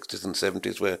sort of 60s and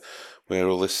 70s where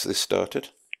all this started?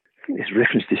 I think this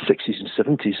reference to 60s and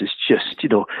 70s is just,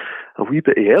 a wee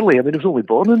bit early. I mean, I was only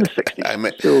born in the 60s. I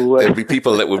mean, there'd be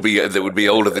people that would be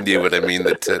older than you, but I mean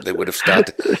that they would have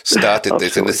started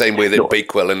this in the same way that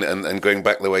Bakewell and going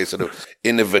back the way, sort of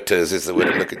innovators is the word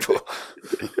I'm looking for.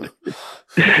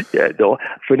 Yeah, no.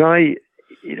 When I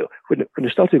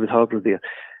started with Harborough there,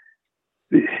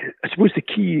 I suppose the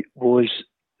key was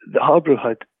that Harborough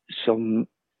had some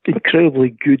incredibly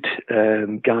good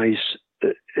guys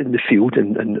in the field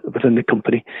and within the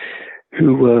company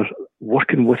who were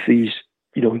working with these,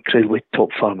 incredibly top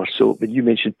farmers. So when you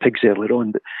mentioned pigs earlier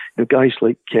on, but, guys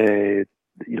like, the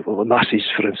Masses,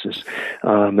 for instance,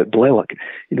 at Blellock,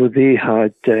 they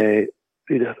had a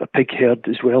pig herd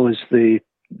as well as the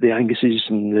Anguses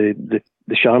and the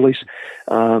Charleys.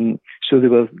 So they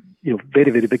were,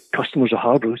 very, very big customers of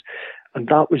Harborough's. And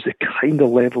that was the kind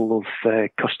of level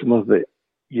of customer that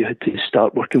you had to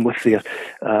start working with there.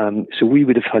 So we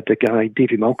would have had a guy,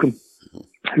 Davy Malcolm,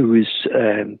 who was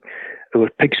our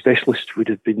pig specialist, would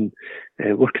have been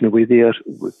working away there.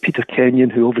 Peter Kenyon,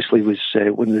 who obviously was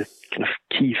one of the kind of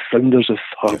key founders of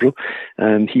Harborough.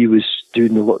 He was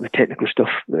doing a lot of the technical stuff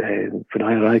when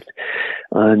I arrived.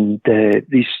 And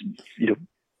these,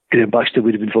 Graham Baxter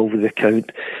would have been involved with the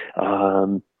account.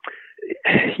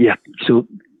 So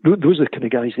those are the kind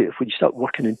of guys that if when you start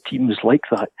working in teams like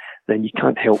that, then you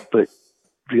can't help but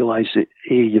realise that,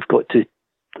 you've got to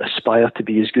aspire to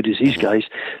be as good as these guys,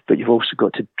 but you've also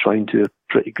got to try and do a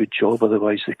pretty good job,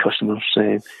 otherwise the customer's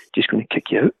just going to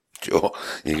kick you out. Sure,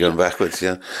 you're going backwards,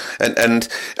 yeah. And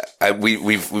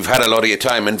we've had a lot of your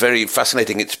time, and very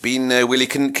fascinating it's been. Willie,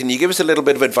 can you give us a little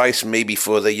bit of advice, maybe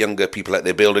for the younger people out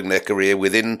there building their career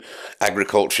within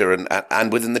agriculture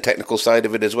and within the technical side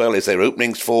of it as well? Is there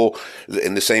openings for,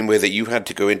 in the same way that you had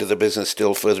to go into the business,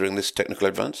 still furthering this technical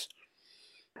advance?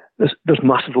 There's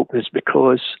massive openings,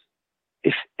 because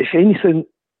if anything,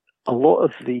 a lot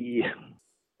of the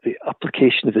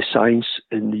application of the science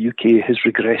in the UK has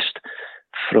regressed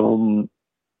from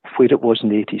where it was in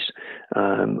the 80s.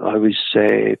 I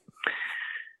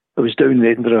was down in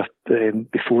Edinburgh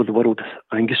before the World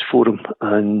Angus Forum,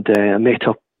 and I met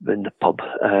up in the pub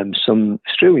some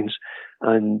Australians,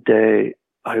 and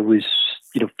I was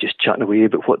just chatting away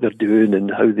about what they're doing and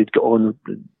how they'd got on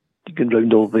going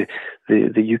around all the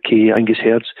UK Angus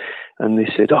herds, and they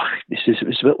said, it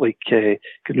was a bit like going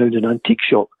around an antique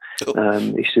shop.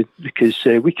 He said, because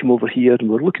we came over here and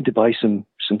we're looking to buy some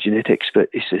genetics, but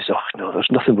he says, no, there's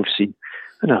nothing we've seen.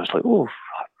 And I was like,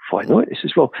 why not? He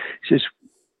says,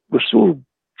 we're so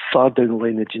far down the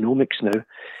line of genomics now.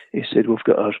 He said, we've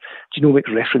got our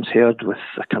genomic reference herd with,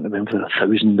 I can't remember,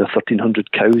 1,000 or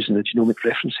 1,300 cows in the genomic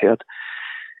reference herd.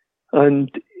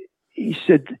 And he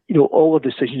said, all our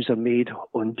decisions are made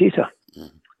on data.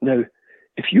 Mm. Now,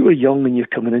 if you were young and you're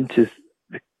coming into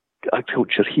the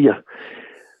agriculture here,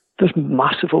 there's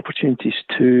massive opportunities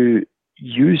to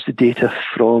use the data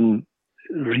from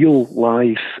real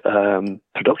live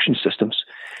production systems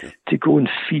to go and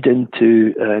feed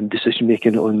into decision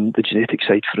making on the genetic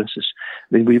side, for instance.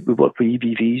 I mean, we work with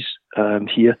EBVs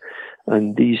here,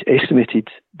 and these estimated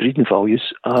breeding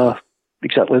values are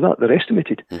exactly that. They're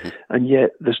estimated. Mm-hmm. And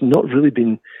yet there's not really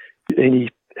been any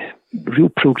real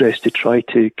progress to try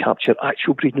to capture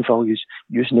actual breeding values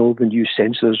using all the new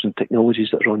sensors and technologies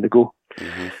that are on the go.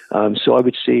 Mm-hmm. So I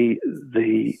would say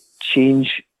the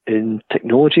change in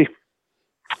technology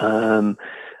and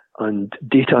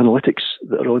data analytics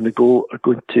that are on the go are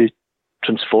going to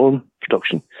transform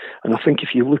production. And I think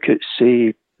if you look at,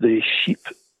 say, the sheep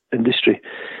industry,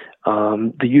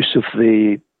 the use of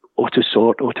the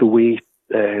auto-sort, auto-weigh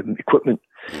equipment,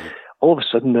 all of a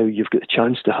sudden now you've got a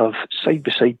chance to have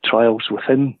side-by-side trials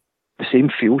within the same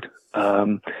field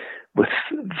with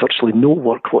virtually no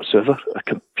work whatsoever. A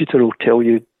computer will tell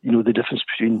you, the difference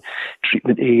between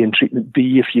treatment A and treatment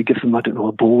B if you give them,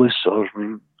 a bolus or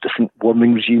different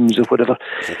warming regimes or whatever.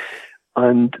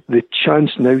 And the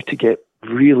chance now to get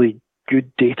really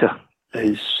good data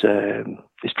is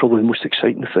probably the most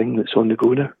exciting thing that's on the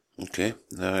go now. Okay,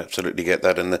 no, I absolutely get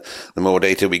that. And the more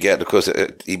data we get, of course,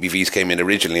 EBVs came in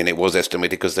originally and it was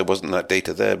estimated because there wasn't that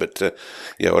data there. But, a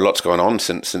lot's gone on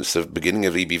since the beginning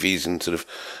of EBVs in sort of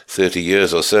 30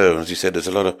 years or so. As you said, there's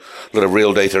a lot of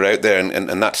real data out there.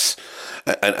 And that's,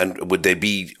 and would there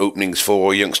be openings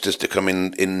for youngsters to come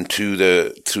through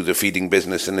the feeding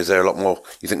business? And is there a lot more,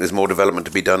 you think there's more development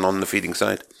to be done on the feeding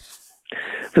side?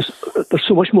 There's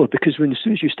so much more, because as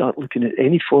soon as you start looking at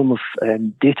any form of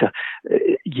data,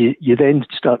 you then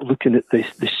start looking at the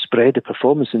spread of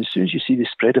performance. And as soon as you see the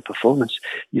spread of performance,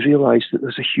 you realise that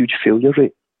there's a huge failure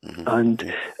rate. Mm-hmm.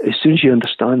 And as soon as you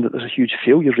understand that there's a huge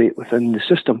failure rate within the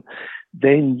system,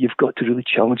 then you've got to really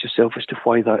challenge yourself as to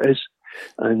why that is.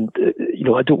 And,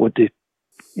 I don't want to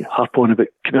harp on about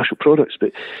commercial products,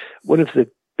 but one of the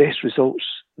best results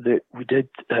that we did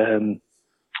on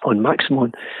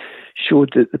Maximon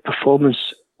showed that the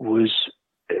performance was,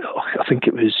 I think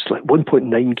it was like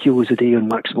 1.9 kilos a day on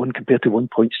Maximon compared to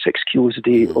 1.6 kilos a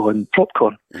day on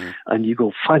Propcorn. Mm. And you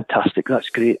go, fantastic, that's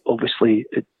great. Obviously,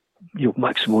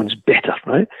 Maximon's better,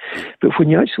 right? But when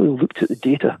you actually looked at the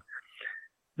data,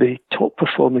 the top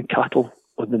performing cattle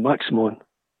on the Maximon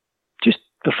just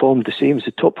performed the same as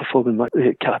the top performing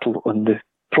cattle on the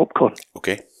Propcorn.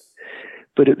 Okay.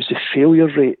 But it was the failure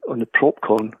rate on the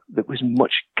Propcorn that was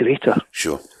much greater.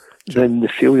 Sure. Than the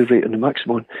failure rate on the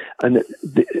Maximon. And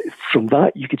from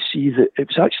that, you could see that it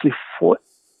was actually what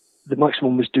the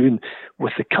Maximon was doing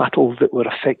with the cattle that were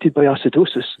affected by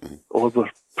acidosis or were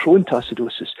prone to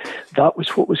acidosis. That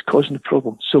was what was causing the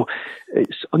problem. So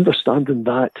it's understanding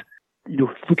that,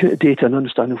 looking at the data and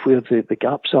understanding where the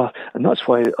gaps are. And that's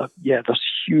why, there's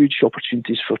huge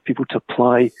opportunities for people to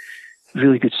apply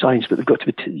really good science, but they've got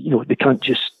to be, they can't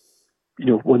just,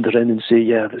 wander in and say,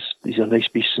 these are nice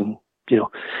beasts and, you'll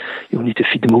need to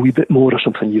feed them a wee bit more or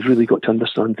something. You've really got to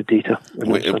understand the data and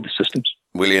understand the systems.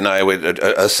 Willie and I,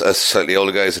 us slightly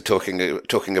older guys, are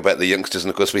talking about the youngsters, and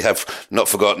of course we have not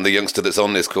forgotten the youngster that's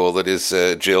on this call. That is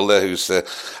Jill there, who's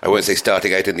I won't say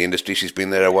starting out in the industry. She's been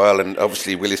there a while, and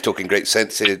obviously Willie's talking great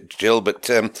sense here, Jill. But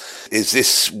is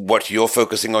this what you're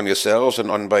focusing on yourselves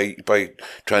and on by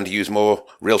trying to use more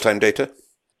real-time data?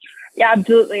 Yeah,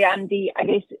 absolutely, Andy. I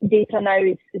guess data now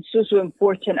is so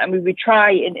important, and we would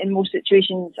try in most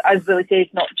situations, as Willie says,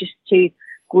 not just to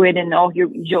go in and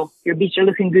your beasts are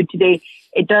looking good today.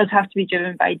 It does have to be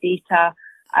driven by data.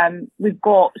 We've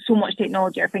got so much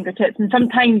technology at our fingertips, and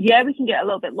sometimes we can get a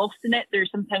little bit lost in it.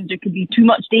 Sometimes there could be too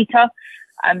much data,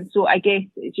 so I guess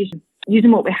it's just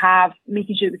using what we have,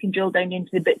 making sure that we can drill down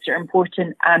into the bits that are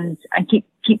important, and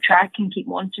keep track and keep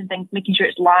monitoring things, making sure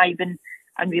it's live and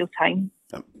real time.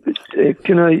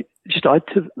 Can I just add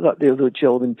to that there, though,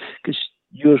 Jill? Because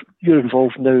you're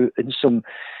involved now in some,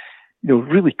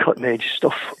 really cutting edge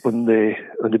stuff on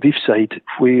the beef side,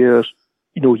 where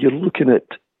you're looking at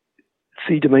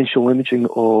 3-dimensional imaging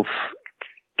of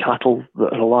cattle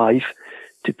that are alive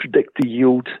to predict the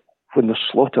yield when they're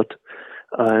slaughtered,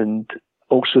 and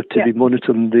also to be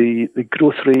monitoring the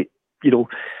growth rate,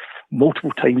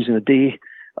 multiple times in a day.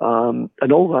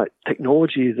 And all that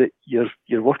technology that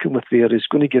you're working with there is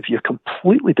going to give you a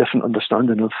completely different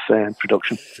understanding of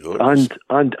production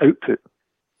and output.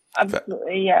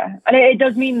 Absolutely, yeah. And it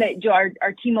does mean that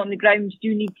our team on the ground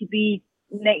do need to be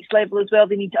next level as well.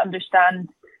 They need to understand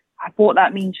what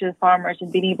that means for the farmers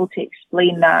and being able to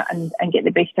explain that and get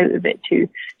the best out of it too.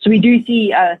 So we do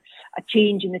see a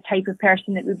change in the type of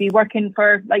person that would be working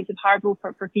for likes of Harbro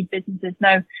for feed businesses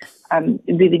now.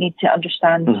 They really need to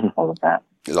understand all of that.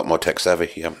 A lot more tech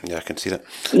savvy, yeah, I can see that.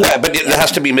 Yeah. But there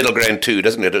has to be middle ground too,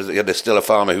 doesn't it? There's still a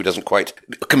farmer who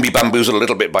can be bamboozled a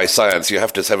little bit by science. You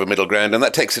have to have a middle ground, and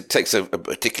that takes a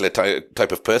particular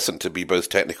type of person to be both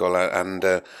technical and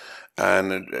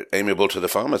amiable to the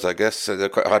farmers, I guess. They're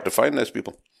quite hard to find, those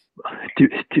people. To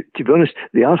be honest,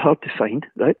 they are hard to find,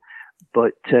 right?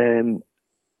 But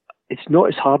it's not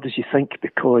as hard as you think,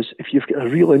 because if you've got a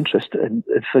real interest, and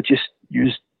if I just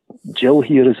use Jill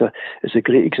here as a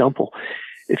great example,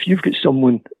 if you've got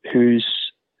someone who's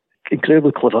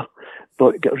incredibly clever,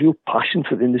 but got a real passion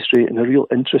for the industry and a real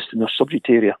interest in their subject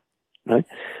area, right,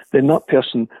 then that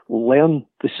person will learn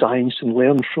the science and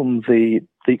learn from the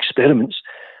experiments.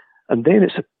 And then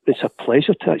it's a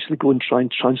pleasure to actually go and try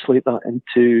and translate that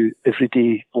into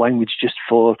everyday language just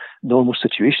for normal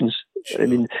situations. Sure. I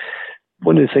mean,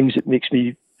 one of the things that makes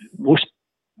me most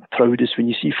proud is when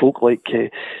you see folk like,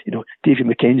 Davy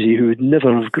Mackenzie, who would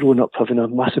never have grown up having a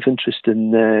massive interest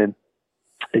in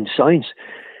science.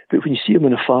 But when you see him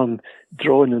on a farm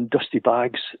drawing on dusty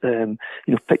bags,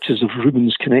 pictures of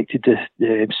Rubens connected to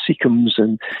cecums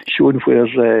and showing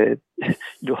where,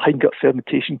 hindgut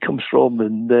fermentation comes from.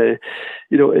 And,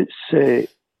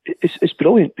 it's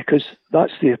brilliant, because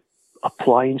that's the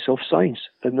appliance of science.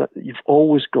 And that you've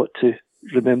always got to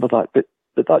remember that. But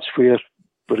that's where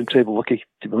we're incredibly lucky,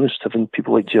 to be honest, having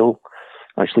people like Jill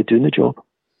actually doing the job.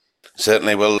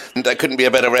 Certainly. Well, that couldn't be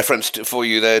a better reference for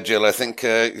you there, Jill. I think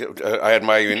I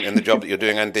admire you in the job that you're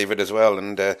doing, and David as well.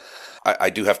 And I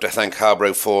do have to thank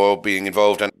Harbro for being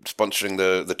involved and sponsoring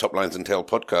the Top Lines and Tail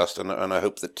podcast. And I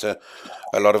hope that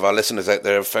a lot of our listeners out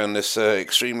there have found this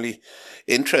extremely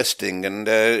interesting. And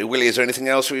Willie, is there anything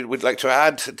else we'd like to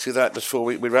add to that before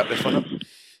we wrap this one up?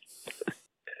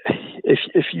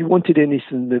 If you wanted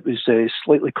anything that was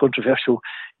slightly controversial,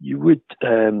 you would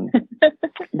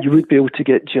be able to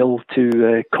get Jill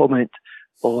to comment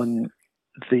on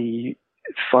the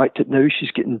fact that now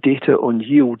she's getting data on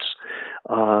yields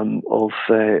of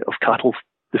cattle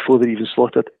before they're even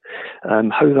slaughtered,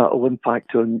 how that will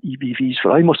impact on EBVs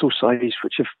for eye muscle size,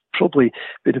 which have probably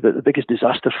been about the biggest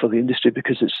disaster for the industry,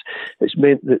 because it's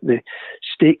meant that the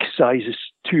steak size is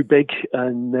too big,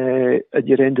 and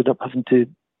you're ended up having to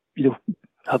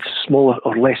have smaller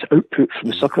or less output from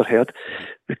the sucker herd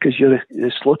because you're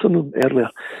slaughtering them earlier.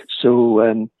 So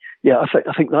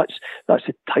I think that's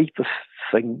the type of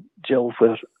thing, Jill,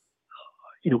 where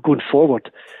going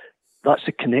forward, that's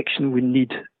the connection we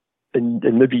need, and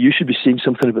maybe you should be saying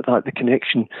something about that, the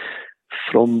connection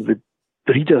from the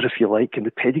breeder, if you like, and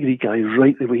the pedigree guy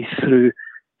right the way through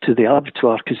to the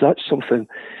abattoir, because that's something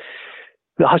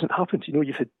that hasn't happened.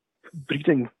 You've had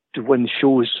breeding to win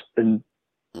shows in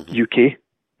UK,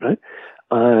 right?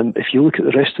 If you look at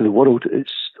the rest of the world,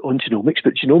 it's on genomics,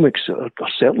 but genomics are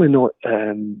certainly not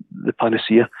the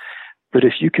panacea. But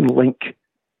if you can link,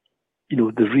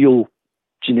 the real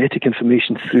genetic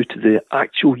information through to the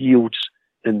actual yields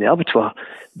in the abattoir,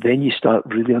 then you start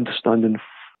really understanding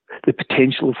the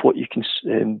potential of what you can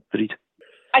breed.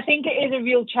 I think it is a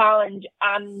real challenge,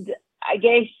 and I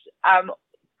guess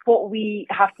what we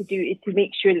have to do is to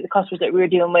make sure that the customers that we're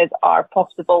dealing with are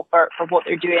profitable for what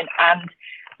they're doing. And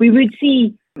we would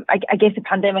see, I guess the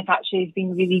pandemic actually has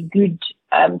been really good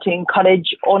to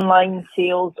encourage online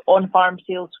sales, on-farm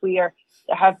sales, where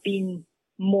there have been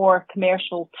more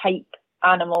commercial type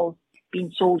animals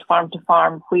being sold farm to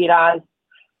farm, whereas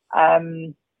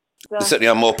there certainly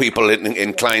are more people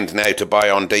inclined now to buy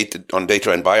on data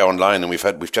and buy online, and we've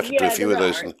chatted to a few of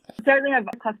those. We certainly have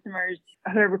customers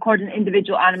who are recording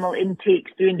individual animal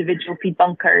intakes through individual feed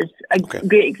bunkers. A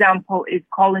great example is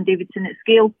Colin Davidson at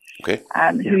Scale,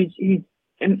 who's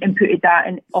inputted that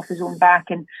and off his own back,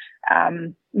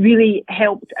 and really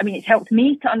helped. I mean, it's helped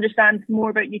me to understand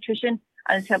more about nutrition,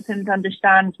 and it's helped him to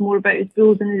understand more about his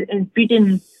bulls and his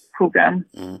breeding program.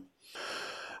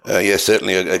 Yes,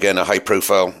 certainly. Again, a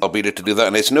high-profile albeit to do that,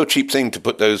 and it's no cheap thing to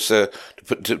put those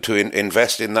to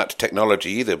invest in that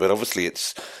technology either. But obviously,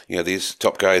 it's these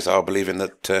top guys are believing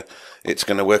that it's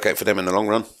going to work out for them in the long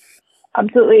run.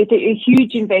 Absolutely, it's a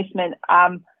huge investment,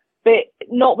 but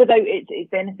not without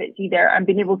its benefits either. And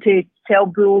being able to sell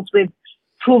bulls with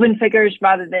proven figures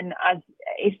rather than as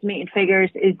estimated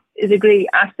figures is a great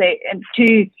asset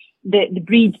to the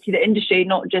breed, to the industry,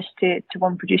 not just to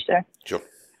one producer. Sure.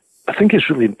 I think it's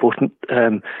really important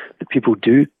that people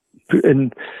do put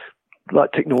in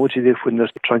that technology there when they're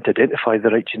trying to identify the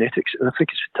right genetics, and I think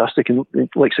it's fantastic. And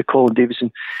like Sir Colin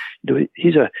Davison,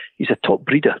 he's a top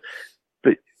breeder,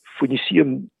 but when you see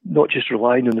him not just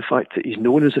relying on the fact that he's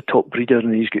known as a top breeder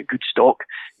and he's got good stock,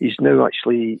 he's now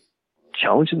actually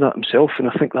challenging that himself, and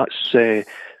I think that's the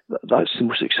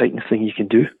most exciting thing you can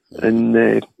do in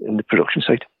the production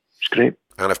side. It's great.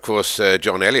 And of course,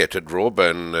 John Elliott at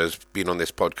Rawburn has been on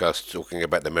this podcast talking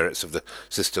about the merits of the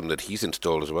system that he's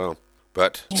installed as well.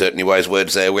 But certainly wise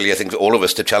words there, Willie. I think for all of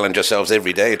us to challenge ourselves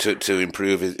every day to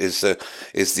improve is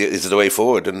the way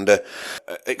forward. And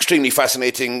extremely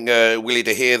fascinating, Willie,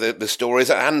 to hear the stories,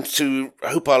 and to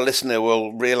hope our listener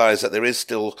will realise that there is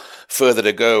still further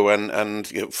to go. And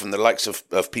from the likes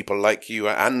of people like you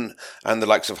and the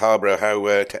likes of Harborough,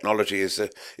 how technology is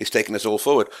taking us all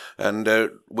forward. And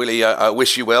Willie, I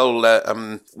wish you well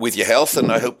with your health,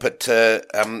 and I hope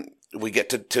that we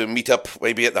get to meet up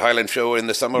maybe at the Highland Show in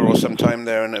the summer or sometime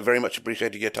there, and I very much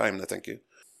appreciated your time. Thank you.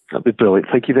 That'd be brilliant.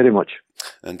 Thank you very much.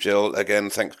 And Jill,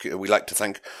 again, we'd like to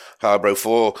thank Harborough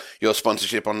for your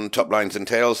sponsorship on Top Lines and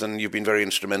Tails, and you've been very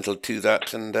instrumental to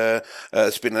that, and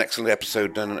it's been an excellent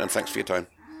episode, and thanks for your time.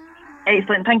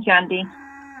 Excellent. Thank you, Andy.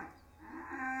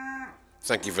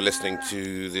 Thank you for listening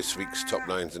to this week's Top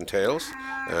Lines and Tails.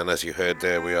 And as you heard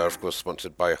there, we are, of course,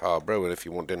 sponsored by Harborough. And if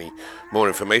you want any more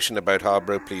information about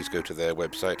Harborough, please go to their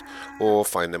website or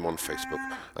find them on Facebook.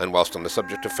 And whilst on the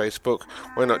subject of Facebook,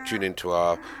 why not tune into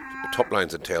our Top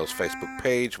Lines and Tails Facebook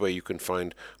page, where you can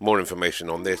find more information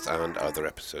on this and other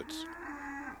episodes.